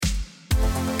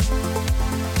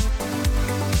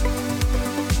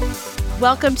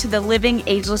Welcome to the Living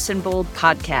Ageless and Bold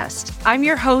podcast. I'm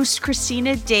your host,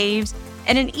 Christina Daves,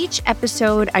 and in each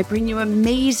episode, I bring you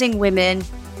amazing women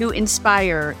who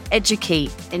inspire,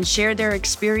 educate, and share their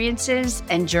experiences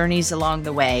and journeys along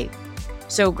the way.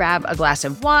 So grab a glass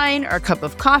of wine or a cup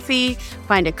of coffee,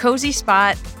 find a cozy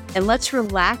spot, and let's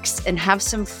relax and have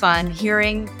some fun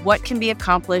hearing what can be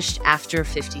accomplished after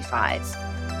 55.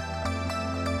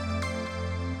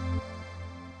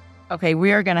 Okay,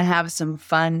 we are going to have some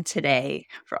fun today.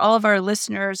 For all of our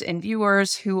listeners and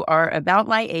viewers who are about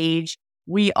my age,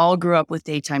 we all grew up with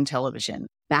daytime television.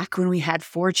 Back when we had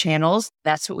 4 channels,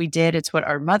 that's what we did. It's what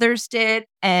our mothers did.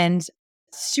 And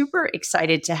super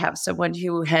excited to have someone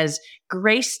who has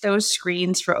graced those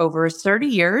screens for over 30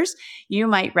 years. You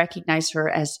might recognize her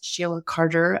as Sheila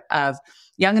Carter of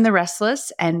Young and the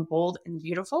Restless and Bold and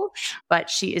Beautiful, but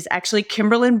she is actually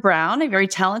Kimberlin Brown, a very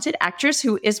talented actress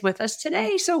who is with us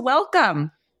today. So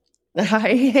welcome.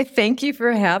 Hi, thank you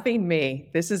for having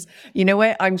me. You know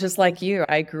what? I'm just like you.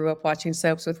 I grew up watching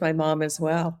soaps with my mom as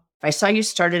well. I saw you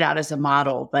started out as a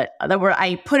model, but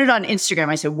I put it on Instagram.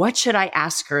 I said, what should I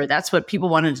ask her? That's what people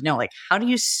wanted to know. Like, how do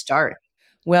you start?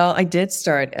 Well, I did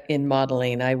start in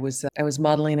modeling. I was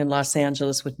modeling in Los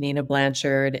Angeles with Nina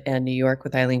Blanchard and New York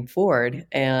with Eileen Ford.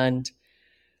 And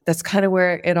that's kind of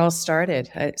where it all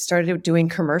started. I started doing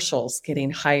commercials,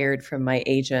 getting hired from my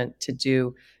agent to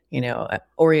do, an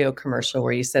Oreo commercial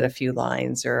where you said a few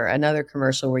lines or another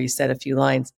commercial where you said a few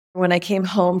lines. When I came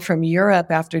home from Europe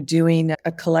after doing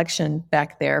a collection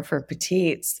back there for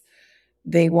petites,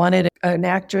 they wanted an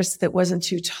actress that wasn't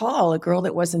too tall, a girl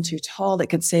that wasn't too tall that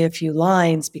could say a few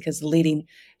lines because the leading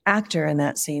actor in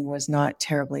that scene was not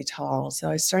terribly tall.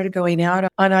 So I started going out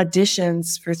on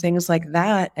auditions for things like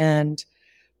that. And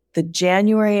the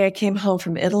January I came home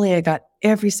from Italy, I got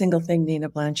every single thing Nina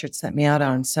Blanchard sent me out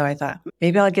on. So I thought,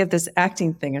 maybe I'll give this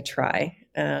acting thing a try.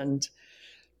 And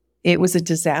it was a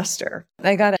disaster.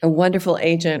 I got a wonderful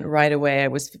agent right away. I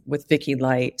was with Vicky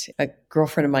Light, a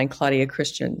girlfriend of mine, Claudia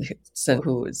Christensen,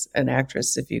 who is an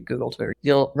actress. If you Googled her,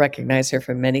 you'll recognize her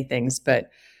from many things.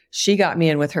 But she got me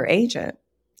in with her agent.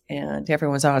 And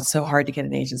everyone's, oh, it's so hard to get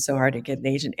an agent, so hard to get an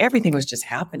agent. Everything was just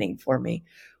happening for me.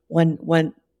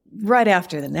 One right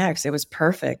after the next. It was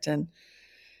perfect. And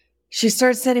she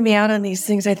started sending me out on these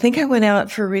things. I think I went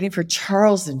out for a reading for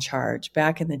Charles in Charge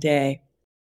back in the day.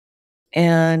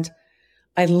 And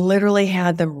I literally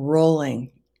had them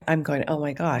rolling. I'm going, oh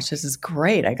my gosh, this is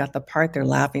great. I got the part. They're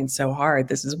laughing so hard.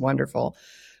 This is wonderful.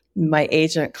 My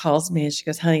agent calls me and she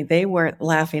goes, honey, they weren't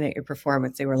laughing at your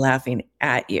performance. They were laughing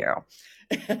at you.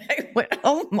 I went,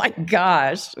 oh my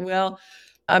gosh. Well,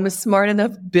 I'm a smart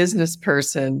enough business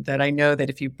person that I know that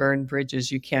if you burn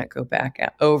bridges, you can't go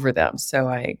back over them. So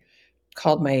I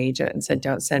called my agent and said,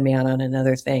 don't send me out on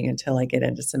another thing until I get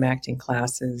into some acting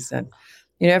classes. And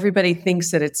everybody thinks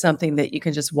that it's something that you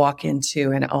can just walk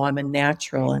into and, oh, I'm a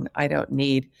natural and I don't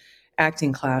need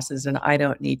acting classes and I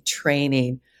don't need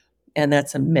training. And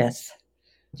that's a myth.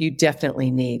 You definitely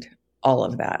need all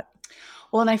of that.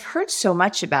 Well, and I've heard so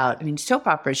much about, soap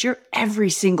operas, you're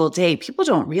every single day. People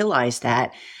don't realize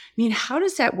that. How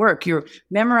does that work? You're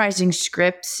memorizing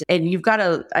scripts and you've got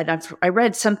I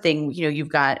read something, you've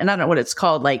got, and I don't know what it's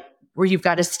called, like where you've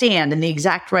got to stand in the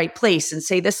exact right place and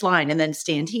say this line and then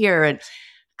stand here. And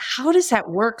how does that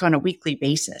work on a weekly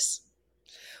basis?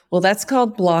 Well, that's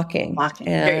called blocking.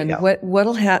 And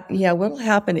what'll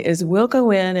happen is we'll go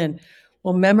in and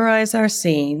we'll memorize our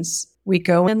scenes. We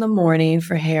go in the morning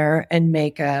for hair and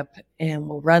makeup, and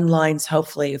we'll run lines,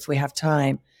 hopefully, if we have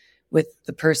time, with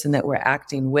the person that we're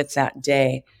acting with that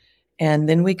day. And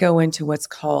then we go into what's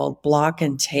called block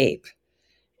and tape.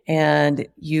 And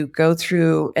you go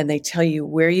through and they tell you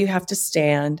where you have to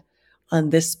stand on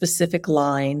this specific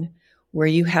line, where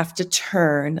you have to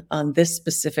turn on this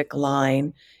specific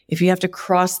line. If you have to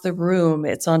cross the room,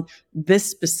 it's on this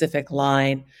specific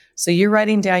line. So you're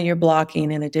writing down your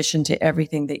blocking in addition to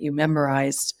everything that you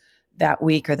memorized that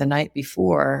week or the night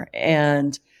before.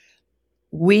 And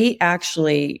we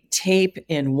actually tape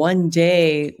in one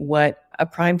day what a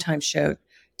primetime show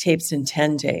tapes in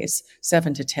 10 days,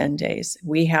 7 to 10 days.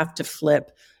 We have to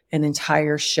flip an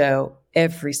entire show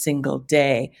every single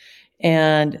day.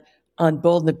 And on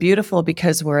Bold and the Beautiful,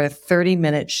 because we're a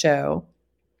 30-minute show,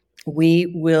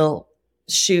 we will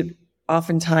shoot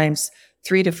oftentimes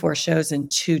 3 to 4 shows in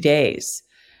 2 days.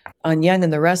 On Young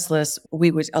and the Restless, we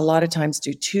would a lot of times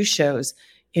do 2 shows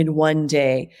in 1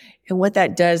 day. And what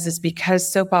that does is,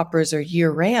 because soap operas are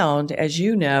year-round, as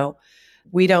you know,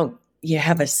 you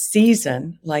have a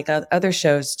season like other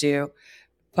shows do.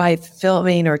 By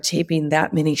filming or taping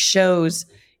that many shows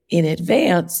in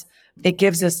advance, it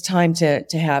gives us time to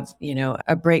have,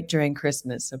 a break during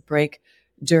Christmas, a break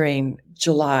during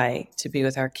July to be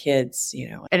with our kids,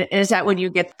 And is that when you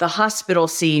get the hospital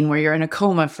scene where you're in a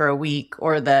coma for a week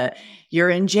or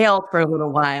you're in jail for a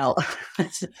little while?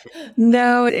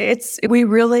 No,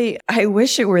 I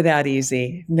wish it were that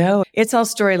easy. No, it's all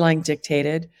storyline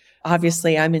dictated.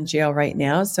 Obviously, I'm in jail right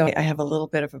now, so I have a little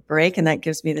bit of a break, and that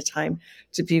gives me the time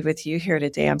to be with you here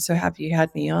today. I'm so happy you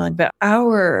had me on. But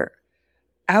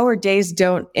our days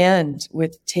don't end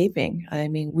with taping. I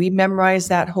mean, we memorize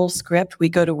that whole script. We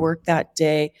go to work that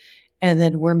day, and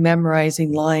then we're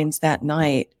memorizing lines that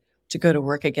night to go to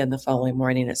work again the following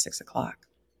morning at 6 o'clock.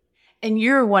 And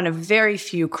you're one of very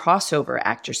few crossover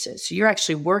actresses. So you're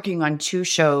actually working on two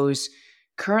shows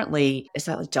currently. Is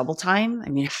that like double time? I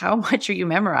mean, how much are you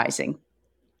memorizing?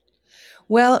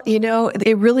 Well,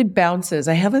 it really bounces.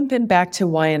 I haven't been back to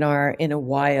YNR in a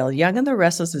while. Young and the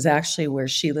Restless is actually where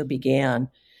Sheila began.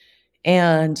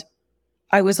 And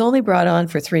I was only brought on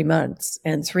for 3 months,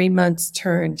 and 3 months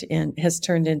has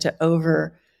turned into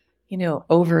over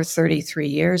 33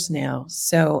 years now.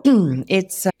 So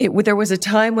there was a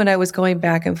time when I was going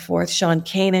back and forth. Sean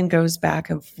Kanan goes back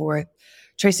and forth.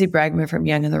 Tracy Bragman from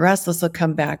Young and the Restless will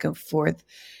come back and forth.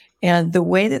 And the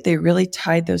way that they really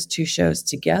tied those two shows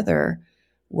together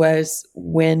was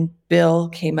when Bill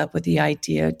came up with the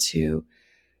idea to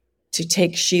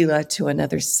take Sheila to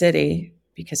another city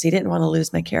because he didn't want to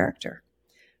lose my character.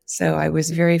 So I was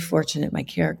very fortunate. My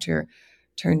character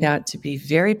turned out to be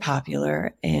very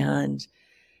popular, and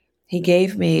he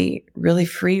gave me really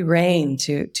free reign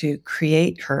to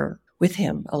create her with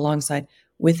him, alongside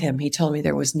with him. He told me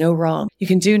there was no wrong. You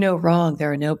can do no wrong.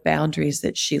 There are no boundaries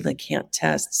that Sheila can't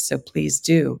test. So please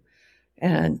do.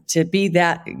 And to be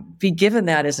given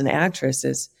that as an actress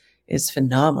is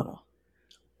phenomenal.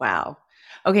 Wow.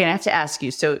 Okay, and I have to ask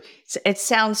you. So it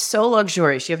sounds so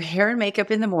luxurious. You have hair and makeup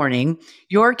in the morning.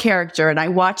 Your character, and I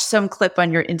watched some clip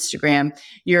on your Instagram.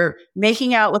 You're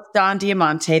making out with Don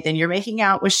Diamante, then you're making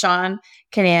out with Sean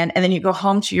Kanan, and then you go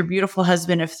home to your beautiful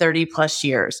husband of 30 plus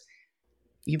years.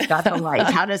 You've got the life.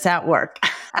 How does that work?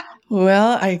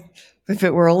 Well, if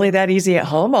it were only that easy at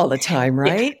home all the time,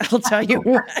 right? Yeah. I'll tell you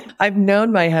what, I've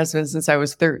known my husband since I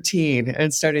was 13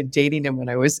 and started dating him when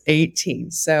I was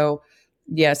 18. So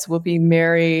yes, we'll be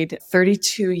married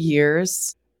 32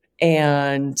 years.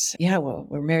 And yeah, well,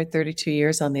 we're married 32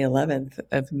 years on the 11th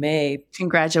of May.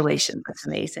 Congratulations. That's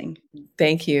amazing.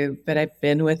 Thank you. But I've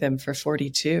been with him for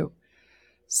 42.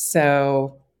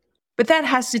 So. But that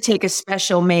has to take a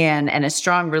special man and a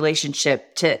strong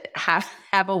relationship to have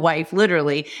a wife,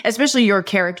 literally, especially your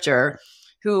character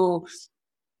who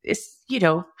is,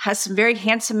 has some very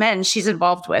handsome men she's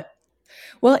involved with.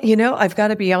 Well, I've got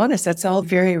to be honest, that's all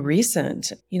very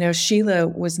recent. Sheila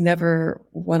was never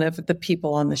one of the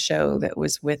people on the show that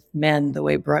was with men the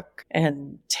way Brooke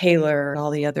and Taylor and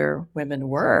all the other women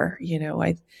were.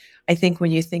 I think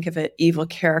when you think of an evil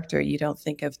character, you don't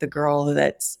think of the girl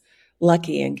that's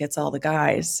lucky and gets all the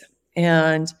guys.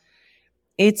 And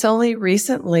it's only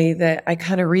recently that I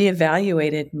kind of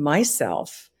reevaluated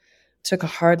myself, took a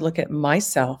hard look at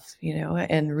myself,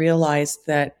 and realized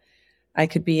that I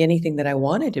could be anything that I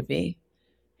wanted to be.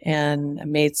 And I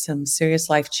made some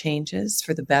serious life changes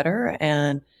for the better.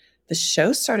 And the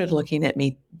show started looking at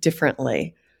me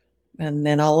differently. And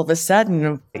then all of a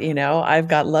sudden, I've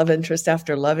got love interest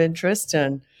after love interest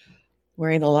and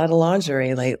wearing a lot of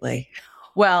lingerie lately.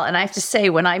 Well, and I have to say,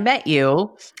 when I met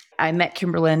you, I met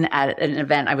Kimberlin at an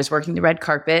event. I was working the red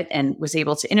carpet and was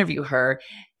able to interview her.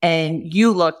 And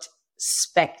you looked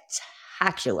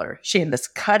spectacular. She had this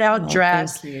cutout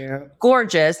dress,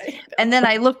 gorgeous. And then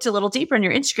I looked a little deeper on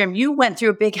your Instagram. You went through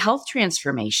a big health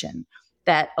transformation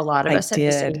that a lot of us at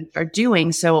this age are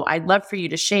doing. So I'd love for you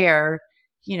to share,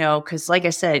 because like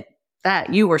I said,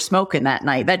 that you were smoking that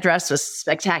night. That dress was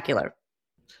spectacular.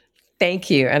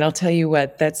 Thank you. And I'll tell you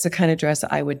what, that's the kind of dress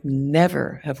I would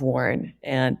never have worn.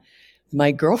 And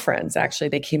my girlfriends, actually,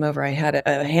 they came over. I had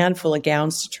a handful of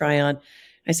gowns to try on.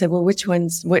 I said, well,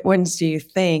 what ones do you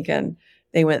think? And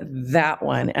they went, that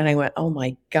one. And I went, oh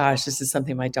my gosh, this is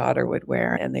something my daughter would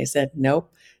wear. And they said,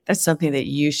 nope, that's something that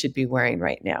you should be wearing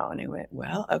right now. And I went,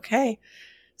 well, okay.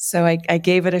 So I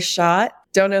gave it a shot.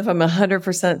 Don't know if I'm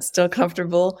 100% still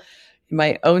comfortable in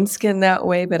my own skin that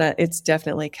way, but it's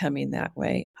definitely coming that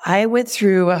way. I went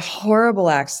through a horrible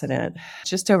accident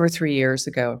just over 3 years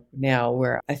ago now,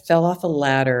 where I fell off a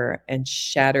ladder and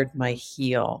shattered my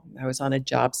heel. I was on a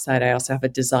job site. I also have a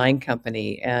design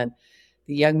company, and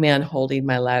the young man holding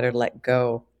my ladder let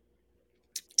go.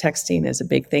 Texting is a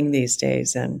big thing these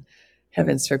days, and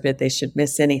heavens forbid they should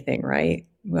miss anything, right?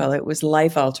 Well, it was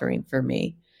life altering for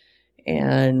me.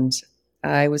 And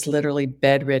I was literally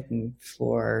bedridden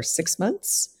for 6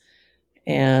 months.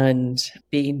 And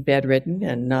being bedridden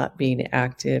and not being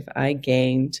active, I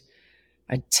gained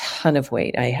a ton of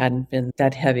weight. I hadn't been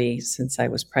that heavy since I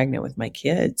was pregnant with my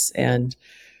kids. And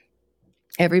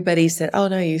everybody said, "Oh,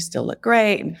 no, you still look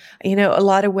great." And, a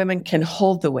lot of women can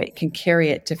hold the weight, can carry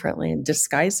it differently and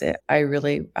disguise it. I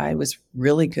was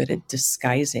really good at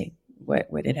disguising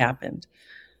what had happened.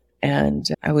 And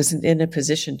I wasn't in a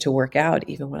position to work out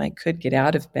even when I could get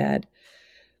out of bed.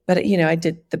 But, I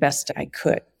did the best I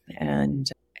could. And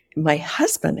my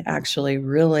husband actually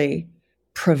really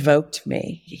provoked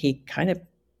me. He kind of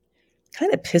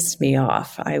pissed me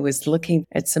off. I was looking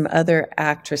at some other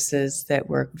actresses that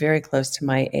were very close to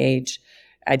my age.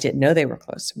 I didn't know they were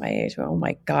close to my age. Oh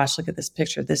my gosh, look at this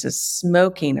picture. This is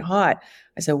smoking hot.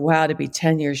 I said, wow, to be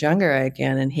 10 years younger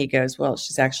again. And he goes, well,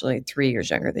 she's actually 3 years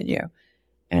younger than you.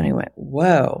 And I went,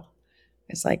 whoa.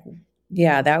 It's like,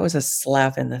 yeah, that was a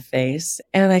slap in the face.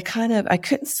 And I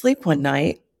couldn't sleep one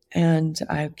night. And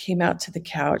I came out to the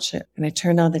couch and I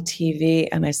turned on the TV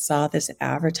and I saw this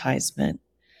advertisement.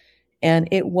 And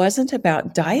it wasn't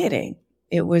about dieting.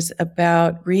 It was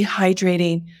about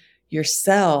rehydrating your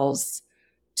cells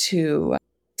to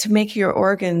make your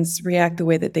organs react the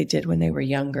way that they did when they were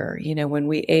younger. When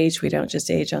we age, we don't just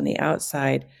age on the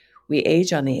outside, we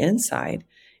age on the inside.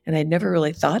 And I never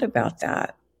really thought about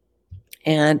that.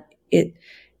 And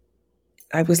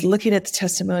I was looking at the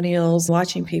testimonials,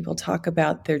 watching people talk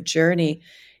about their journey,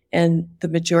 and the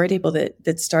majority of people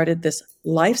that started this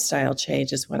lifestyle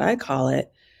change is what I call it.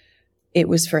 It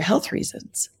was for health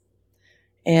reasons.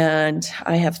 And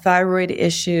I have thyroid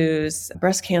issues.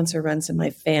 Breast cancer runs in my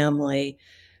family.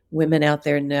 Women out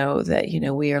there know that,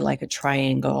 we are like a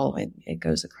triangle, and it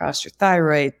goes across your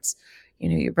thyroids,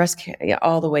 your breast cancer,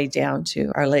 all the way down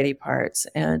to our lady parts.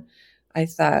 And I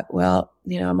thought, well,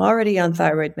 I'm already on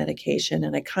thyroid medication,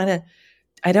 and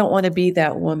I don't want to be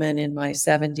that woman in my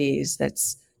 70s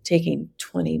that's taking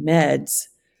 20 meds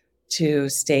to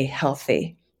stay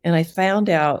healthy. And I found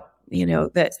out,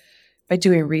 that by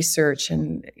doing research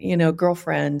and,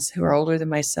 girlfriends who are older than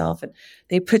myself, and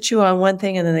they put you on one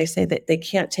thing and then they say that they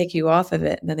can't take you off of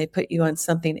it. And then they put you on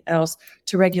something else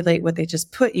to regulate what they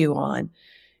just put you on.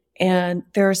 And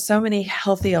there are so many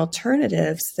healthy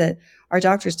alternatives that our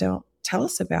doctors don't tell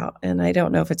us about. And I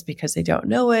don't know if it's because they don't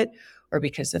know it or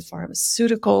because of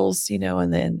pharmaceuticals,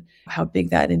 and then how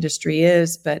big that industry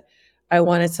is. But I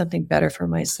wanted something better for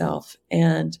myself.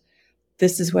 And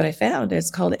this is what I found.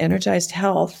 It's called Energized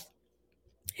Health.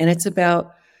 And it's an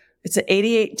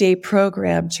 88-day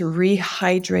program to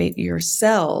rehydrate your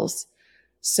cells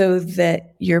so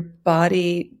that your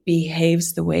body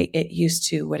behaves the way it used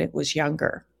to when it was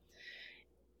younger.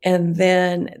 And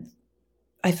then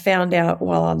I found out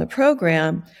while on the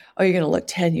program, oh, you're going to look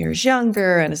 10 years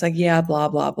younger. And it's like, yeah, blah,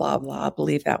 blah, blah, blah. I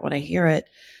believe that when I hear it.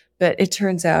 But it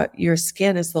turns out your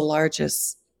skin is the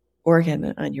largest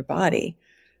organ on your body.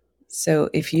 So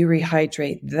if you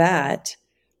rehydrate that,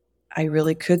 I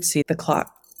really could see the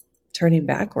clock turning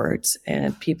backwards,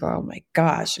 and people are, oh my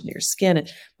gosh, and your skin. And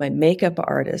my makeup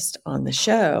artist on the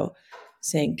show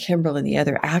saying, Kimberlin, the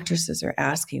other actresses are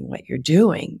asking what you're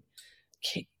doing.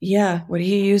 Yeah, what are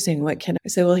you using? What can I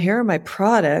say? Well, here are my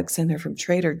products, and they're from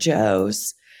Trader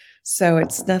Joe's. So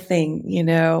it's nothing,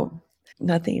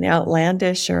 nothing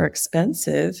outlandish or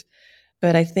expensive.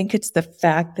 But I think it's the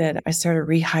fact that I started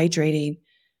rehydrating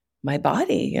my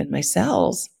body and my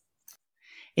cells.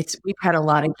 We've had a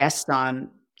lot of guests on,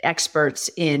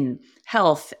 experts in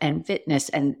health and fitness,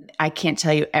 and I can't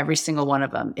tell you every single one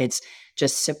of them. It's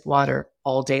just sip water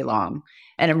all day long.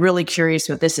 And I'm really curious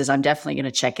what this is. I'm definitely going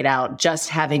to check it out, just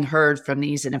having heard from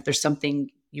these, and if there's something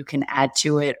you can add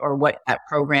to it or what that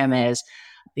program is.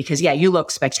 Because, yeah, you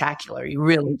look spectacular. You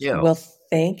really do. Well,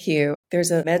 thank you. There's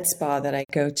a med spa that I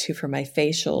go to for my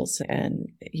facials and,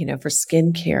 for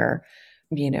skincare,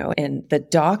 and the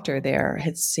doctor there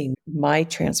had seen my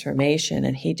transformation,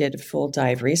 and he did full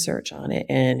dive research on it,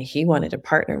 and he wanted to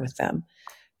partner with them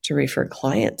to refer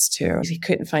clients to. He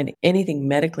couldn't find anything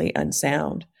medically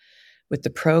unsound with the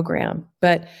program.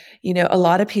 But, a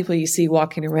lot of people you see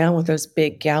walking around with those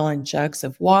big gallon jugs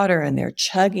of water, and they're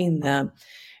chugging them.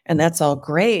 And that's all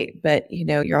great. But,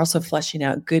 you're also flushing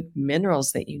out good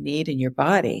minerals that you need in your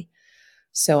body.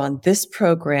 So on this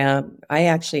program, I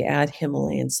actually add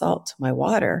Himalayan salt to my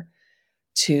water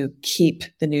to keep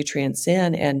the nutrients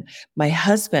in. And my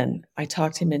husband, I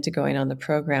talked him into going on the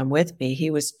program with me. He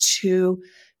was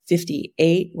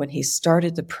 258 when he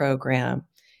started the program.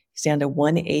 He's down to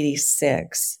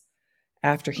 186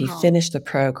 after he finished the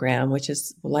program, which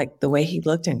is like the way he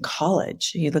looked in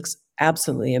college. He looks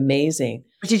absolutely amazing.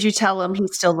 Did you tell him he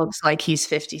still looks like he's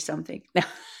 50 something? No.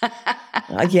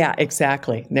 Yeah,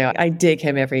 exactly. No, I dig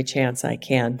him every chance I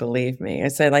can, believe me. I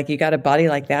say, like, you got a body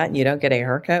like that and you don't get a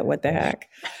haircut? What the heck?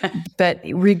 But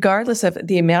regardless of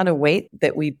the amount of weight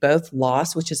that we both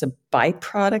lost, which is a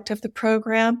byproduct of the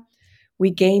program,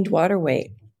 we gained water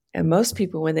weight. And most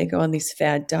people, when they go on these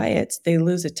fad diets, they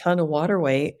lose a ton of water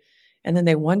weight and then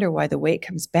they wonder why the weight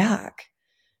comes back.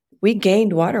 We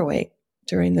gained water weight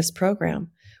during this program,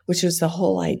 which was the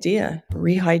whole idea,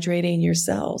 rehydrating your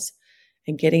cells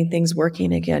and getting things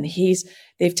working again.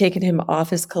 They've taken him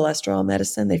off his cholesterol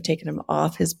medicine. They've taken him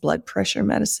off his blood pressure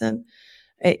medicine.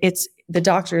 The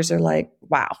doctors are like,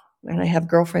 wow. And I have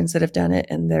girlfriends that have done it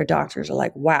and their doctors are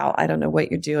like, wow, I don't know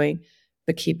what you're doing,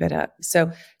 but keep it up.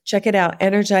 So check it out,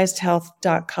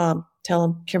 energizedhealth.com. Tell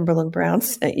them Kimberlin Brown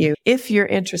sent you if you're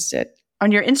interested.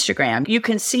 On your Instagram, you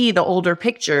can see the older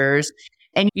pictures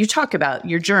and you talk about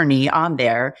your journey on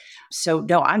there. So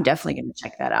no, I'm definitely going to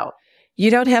check that out. You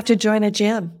don't have to join a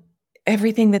gym.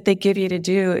 Everything that they give you to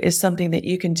do is something that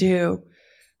you can do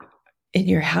in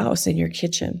your house, in your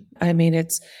kitchen. I mean,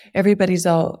 everybody's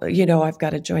all, I've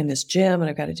got to join this gym and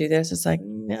I've got to do this. It's like,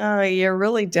 no, you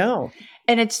really don't.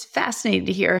 And it's fascinating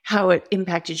to hear how it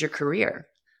impacted your career.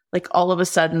 Like all of a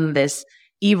sudden, this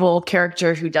evil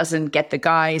character who doesn't get the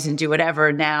guys and do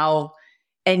whatever now.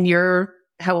 And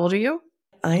how old are you?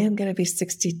 I am going to be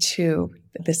 62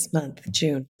 this month,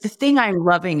 June. The thing I'm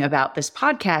loving about this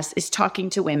podcast is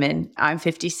talking to women. I'm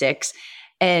 56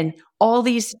 and all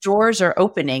these doors are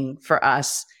opening for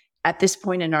us at this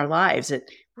point in our lives that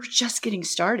we're just getting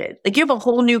started. Like you have a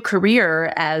whole new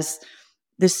career as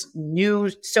this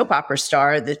new soap opera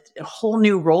star, a whole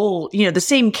new role, the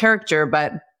same character,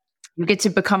 but you get to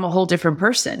become a whole different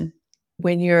person.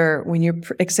 When your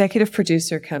executive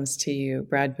producer comes to you,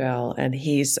 Brad Bell, and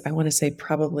he's, I want to say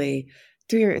probably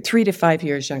 3 to 5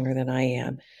 years younger than I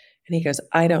am. And he goes,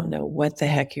 I don't know what the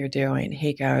heck you're doing.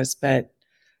 He goes, but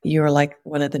you're like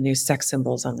one of the new sex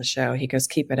symbols on the show. He goes,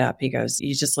 keep it up. He goes,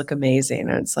 you just look amazing.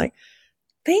 And it's like,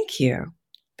 thank you.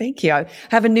 Thank you. I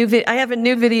have a new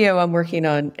video I'm working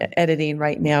on editing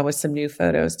right now with some new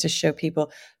photos to show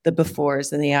people the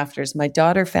befores and the afters. My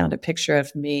daughter found a picture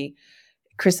of me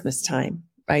Christmas time.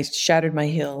 I shattered my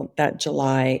heel that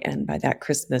July. And by that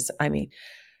Christmas, I mean,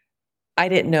 I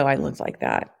didn't know I looked like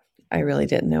that. I really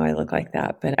didn't know I looked like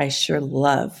that, but I sure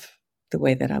love the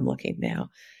way that I'm looking now.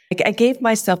 I gave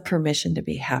myself permission to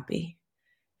be happy.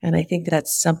 And I think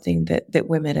that's something that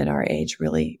women at our age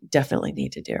really definitely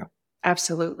need to do.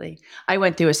 Absolutely. I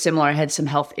went through I had some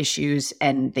health issues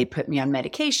and they put me on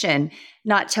medication,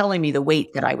 not telling me the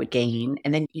weight that I would gain.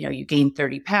 And then, you gain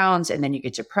 30 pounds and then you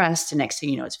get depressed. And next thing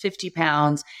you know, it's 50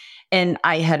 pounds. And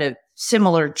I had a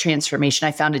similar transformation.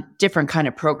 I found a different kind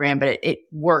of program, but it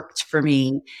worked for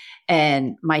me.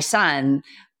 And my son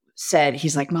said,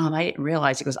 he's like, Mom, I didn't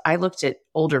realize. He goes, I looked at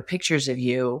older pictures of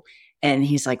you and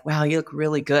he's like, wow, you look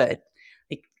really good.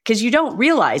 Because you don't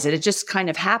realize it. It just kind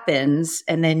of happens.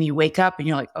 And then you wake up and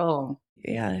you're like, oh.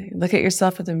 Yeah. Look at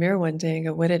yourself in the mirror one day and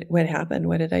go, what happened?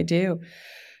 What did I do?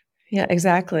 Yeah,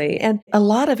 exactly. And a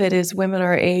lot of it is women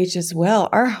our age as well.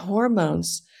 Our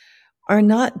hormones are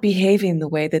not behaving the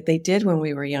way that they did when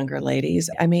we were younger ladies.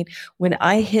 I mean, when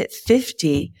I hit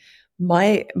 50,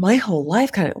 my whole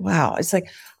life kind of, wow. It's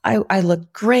like, I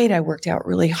looked great. I worked out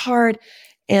really hard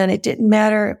and it didn't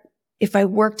matter if I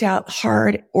worked out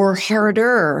hard or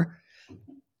harder,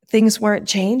 things weren't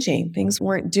changing. Things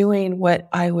weren't doing what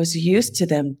I was used to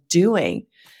them doing.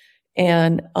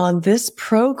 And on this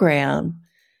program,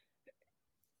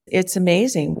 it's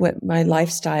amazing what my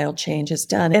lifestyle change has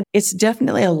done. And it's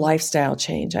definitely a lifestyle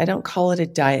change. I don't call it a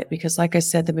diet because, like I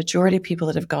said, the majority of people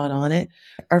that have gone on it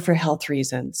are for health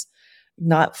reasons,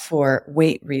 not for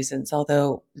weight reasons,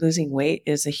 although losing weight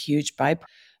is a huge byproduct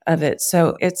of it.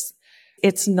 So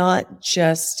it's not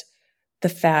just the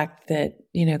fact that,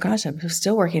 gosh, I'm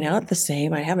still working out the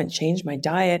same. I haven't changed my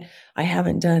diet. I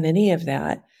haven't done any of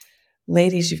that.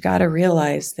 Ladies, you've got to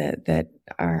realize that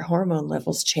our hormone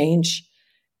levels change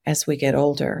as we get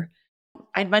older.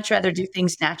 I'd much rather do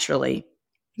things naturally.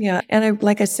 Yeah. And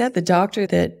like I said, the doctor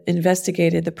that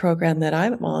investigated the program that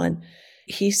I'm on,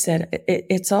 he said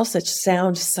it's all such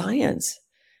sound science.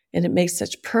 And it makes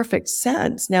such perfect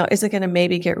sense. Now, is it going to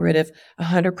maybe get rid of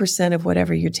 100% of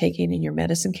whatever you're taking in your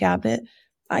medicine cabinet?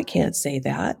 I can't say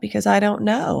that because I don't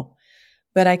know.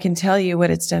 But I can tell you what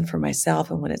it's done for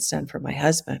myself and what it's done for my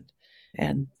husband.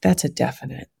 And that's a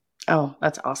definite. Oh,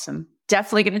 that's awesome.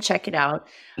 Definitely going to check it out.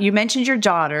 You mentioned your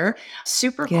daughter.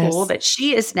 Super cool that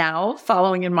she is now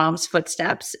following in Mom's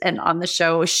footsteps and on the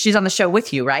show. She's on the show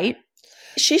with you, right?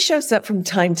 She shows up from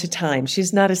time to time.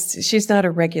 She's not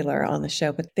a regular on the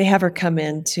show, but they have her come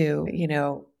in to,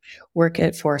 work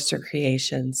at Forrester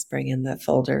Creations, bring in the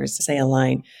folders, say a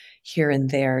line here and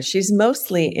there. She's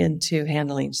mostly into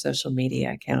handling social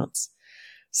media accounts.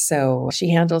 So she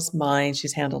handles mine.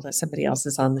 She's handled somebody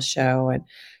else's on the show, and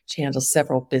she handles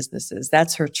several businesses.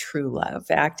 That's her true love.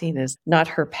 Acting is not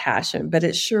her passion, but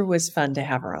it sure was fun to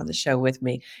have her on the show with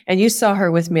me. And you saw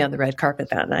her with me on the red carpet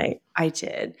that night. I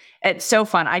did. It's so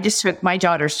fun. I just took my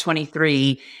daughter's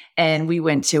 23 and we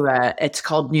went to it's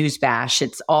called News Bash.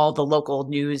 It's all the local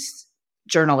news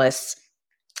journalists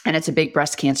and it's a big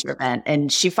breast cancer event.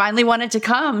 And she finally wanted to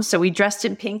come. So we dressed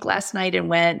in pink last night and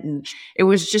went. And it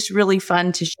was just really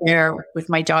fun to share with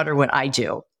my daughter what I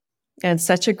do. And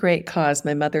such a great cause.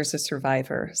 My mother's a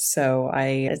survivor. So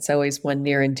it's always one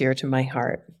near and dear to my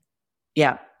heart.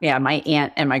 Yeah. Yeah. My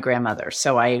aunt and my grandmother.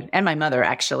 And my mother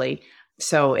actually.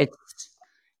 So it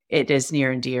is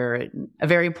near and dear and a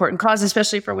very important cause,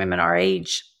 especially for women our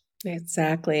age.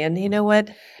 Exactly. And you know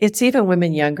what? It's even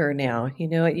women younger now.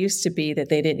 It used to be that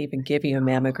they didn't even give you a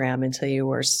mammogram until you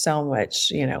were so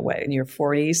much, in your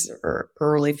 40s or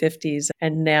early 50s.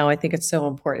 And now I think it's so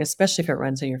important, especially if it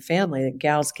runs in your family, that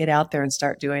gals get out there and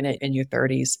start doing it in your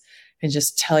 30s and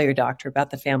just tell your doctor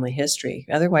about the family history.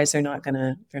 Otherwise, they're not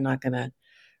gonna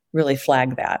really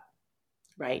flag that.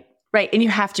 Right. Right. And you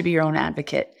have to be your own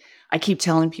advocate. I keep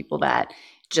telling people that.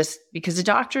 Just because the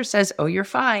doctor says, oh, you're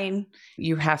fine,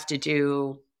 you have to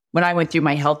do. When I went through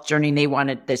my health journey, they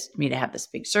wanted me to have this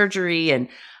big surgery. And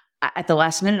at the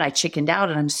last minute, I chickened out.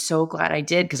 And I'm so glad I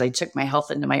did because I took my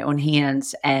health into my own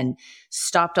hands and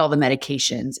stopped all the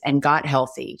medications and got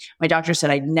healthy. My doctor said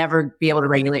I'd never be able to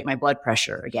regulate my blood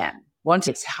pressure again. Once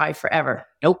it's high forever.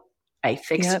 Nope. I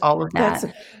fixed all of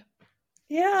that.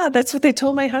 Yeah, that's what they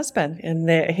told my husband.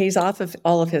 And he's off of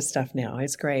all of his stuff now.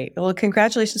 It's great. Well,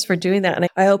 congratulations for doing that. And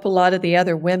I hope a lot of the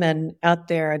other women out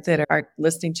there that are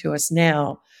listening to us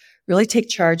now really take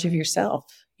charge of yourself.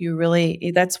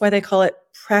 That's why they call it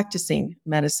practicing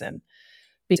medicine.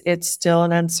 It's still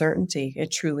an uncertainty.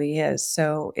 It truly is.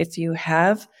 So if you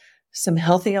have some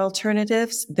healthy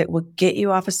alternatives that will get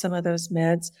you off of some of those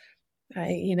meds,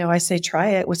 I say try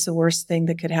it. What's the worst thing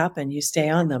that could happen? You stay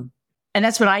on them. And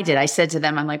that's what I did. I said to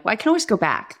them, I'm like, well, I can always go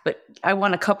back, but I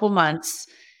want a couple months.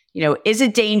 Is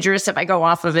it dangerous if I go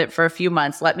off of it for a few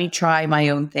months? Let me try my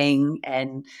own thing.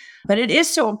 But it is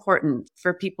so important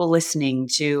for people listening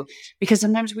because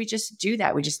sometimes we just do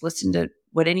that. We just listen to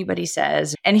what anybody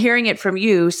says and hearing it from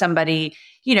you, somebody,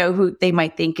 who they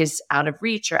might think is out of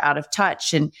reach or out of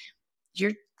touch. And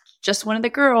you're just one of the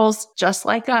girls, just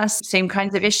like us, same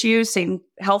kinds of issues, same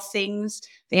health things,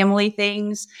 family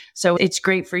things. So it's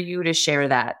great for you to share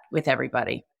that with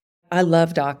everybody. I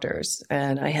love doctors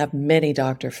and I have many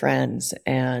doctor friends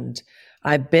and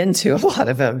I've been to a lot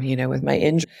of them, with my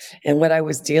injury and what I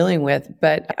was dealing with.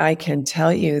 But I can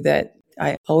tell you that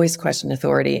I always question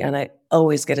authority and I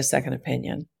always get a second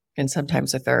opinion and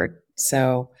sometimes a third.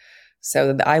 So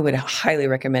I would highly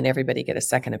recommend everybody get a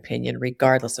second opinion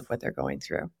regardless of what they're going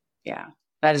through. Yeah,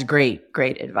 that is great,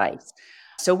 great advice.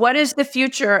 So what is the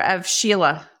future of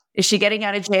Sheila? Is she getting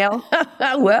out of jail?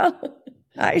 Well,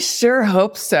 I sure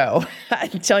hope so. I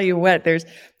can tell you what, there's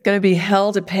going to be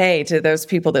hell to pay to those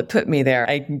people that put me there.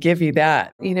 I can give you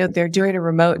that. They're doing a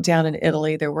remote down in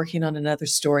Italy. They're working on another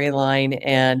storyline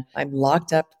and I'm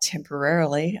locked up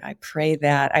temporarily. I pray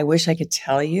that. I wish I could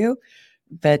tell you,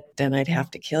 but then I'd have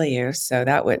to kill you. So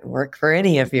that wouldn't work for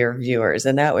any of your viewers.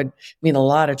 And that would mean a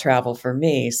lot of travel for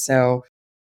me. So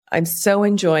I'm so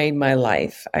enjoying my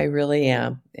life. I really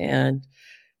am. And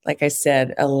like I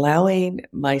said, allowing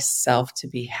myself to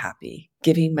be happy,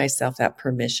 giving myself that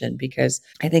permission, because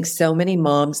I think so many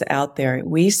moms out there,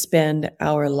 we spend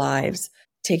our lives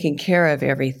taking care of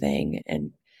everything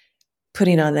and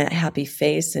putting on that happy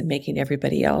face and making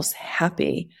everybody else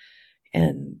happy.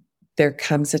 And there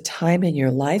comes a time in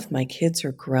your life, my kids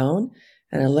are grown,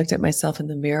 and I looked at myself in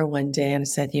the mirror one day and I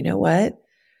said, you know what?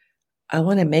 I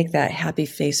want to make that happy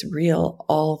face real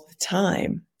all the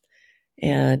time.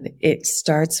 And it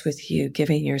starts with you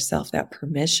giving yourself that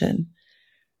permission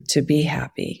to be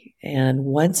happy. And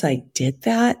once I did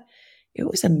that, it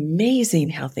was amazing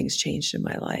how things changed in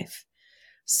my life.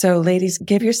 So ladies,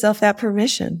 give yourself that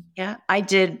permission. Yeah, I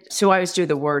did. So I always do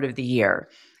the word of the year.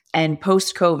 And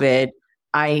post-COVID,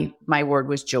 my word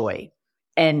was joy.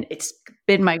 And it's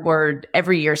been my word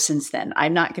every year since then.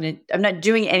 I'm not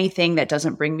doing anything that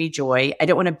doesn't bring me joy. I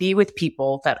don't want to be with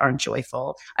people that aren't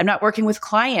joyful. I'm not working with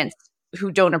clients who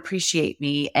don't appreciate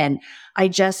me. And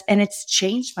it's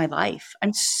changed my life.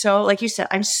 I'm so, like you said,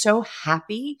 I'm so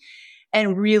happy.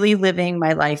 and really living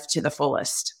my life to the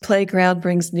fullest. Playground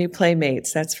brings new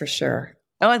playmates, that's for sure.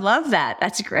 Oh, I love that.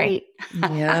 That's great.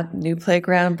 Yeah, new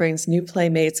playground brings new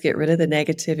playmates. Get rid of the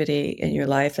negativity in your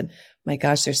life. And my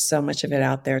gosh, there's so much of it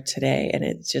out there today, and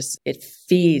it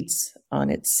feeds on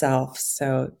itself.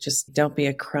 So just don't be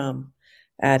a crumb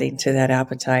adding to that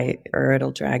appetite, or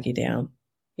it'll drag you down.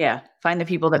 Yeah. Find the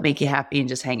people that make you happy and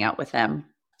just hang out with them.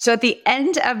 So at the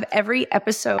end of every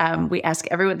episode, we ask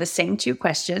everyone the same 2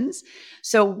 questions.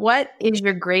 So what is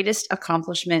your greatest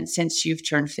accomplishment since you've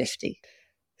turned 50?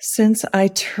 Since I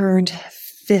turned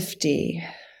 50,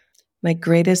 my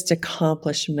greatest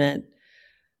accomplishment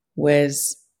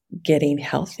was getting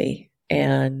healthy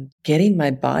and getting my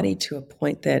body to a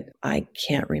point that I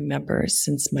can't remember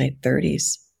since my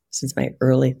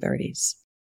early 30s.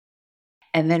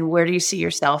 And then where do you see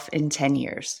yourself in 10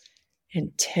 years?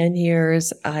 In 10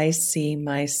 years, I see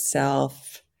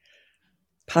myself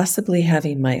possibly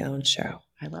having my own show.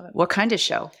 I love it. What kind of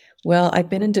show? Well, I've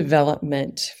been in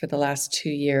development for the last 2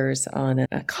 years on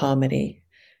a comedy.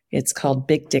 It's called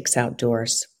Big Dicks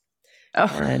Outdoors.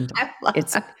 Oh, and I love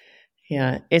that.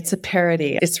 Yeah, it's a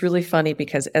parody. It's really funny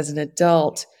because as an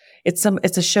adult, it's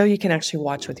a show you can actually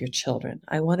watch with your children.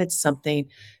 I wanted something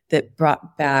that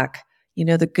brought back,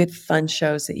 the good fun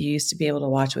shows that you used to be able to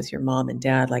watch with your mom and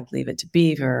dad, like Leave It to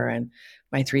Beaver and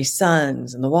My Three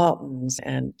Sons and the Waltons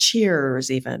and Cheers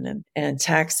even and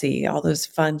Taxi, all those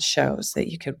fun shows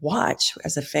that you could watch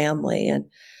as a family. And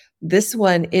this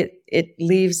one, it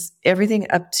leaves everything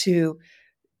up to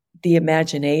the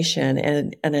imagination,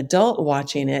 and an adult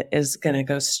watching it is going to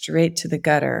go straight to the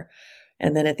gutter.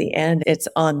 And then at the end, it's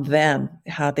on them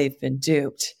how they've been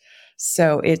duped.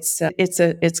 So it's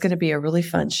going to be a really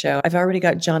fun show. I've already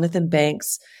got Jonathan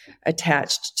Banks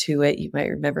attached to it. You might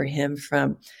remember him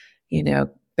from,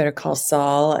 Better Call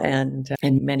Saul and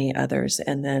many others.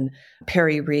 And then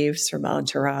Perry Reeves from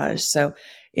Entourage. So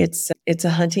it's a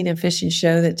hunting and fishing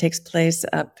show that takes place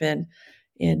up in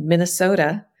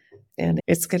Minnesota. And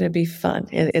it's going to be fun.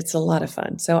 It's a lot of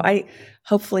fun. So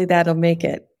hopefully that'll make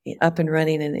it up and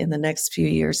running in the next few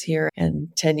years here. And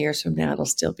 10 years from now, it'll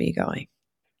still be going.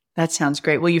 That sounds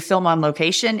great. Will you film on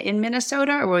location in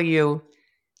Minnesota, or will you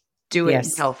do it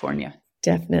in California?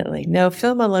 Definitely. No,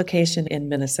 film on location in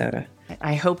Minnesota.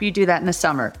 I hope you do that in the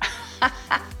summer.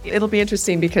 It'll be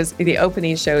interesting because the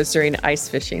opening show is during ice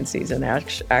fishing season,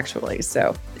 actually.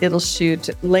 So it'll shoot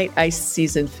late ice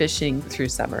season fishing through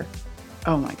summer.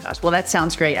 Oh my gosh. Well, that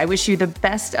sounds great. I wish you the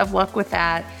best of luck with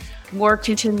that. More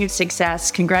continued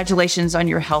success. Congratulations on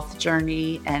your health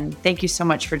journey. And thank you so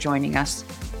much for joining us.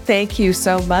 Thank you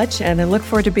so much. And I look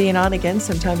forward to being on again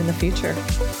sometime in the future.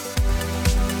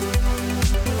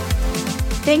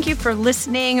 Thank you for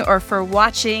listening or for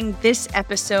watching this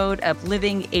episode of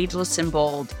Living Ageless and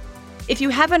Bold. If you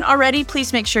haven't already,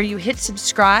 please make sure you hit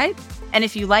subscribe. And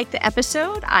if you like the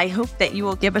episode, I hope that you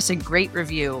will give us a great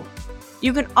review.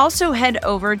 You can also head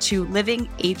over to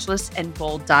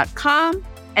livingagelessandbold.com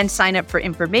and sign up for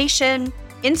information,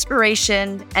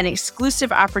 inspiration, and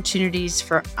exclusive opportunities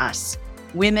for us,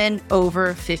 women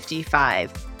over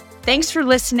 55. Thanks for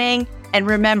listening. And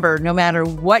remember, no matter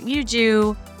what you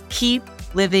do, keep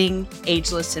living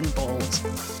ageless and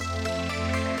bold.